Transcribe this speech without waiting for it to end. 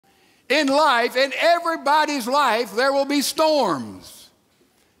In life, in everybody's life, there will be storms.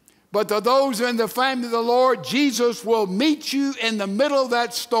 But to those in the family of the Lord, Jesus will meet you in the middle of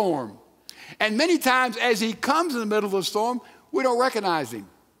that storm. And many times as he comes in the middle of the storm, we don't recognize him.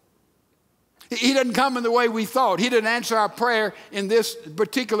 He doesn't come in the way we thought. He didn't answer our prayer in this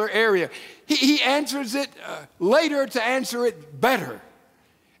particular area. He answers it later to answer it better.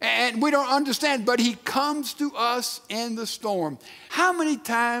 And we don't understand, but he comes to us in the storm. How many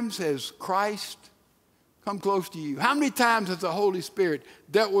times has Christ come close to you? How many times has the Holy Spirit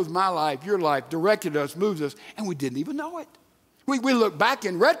dealt with my life, your life, directed us, moved us, and we didn't even know it? We look back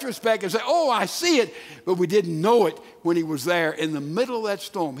in retrospect and say, oh, I see it, but we didn't know it when he was there in the middle of that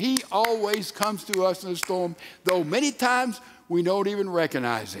storm. He always comes to us in the storm, though many times we don't even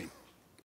recognize him.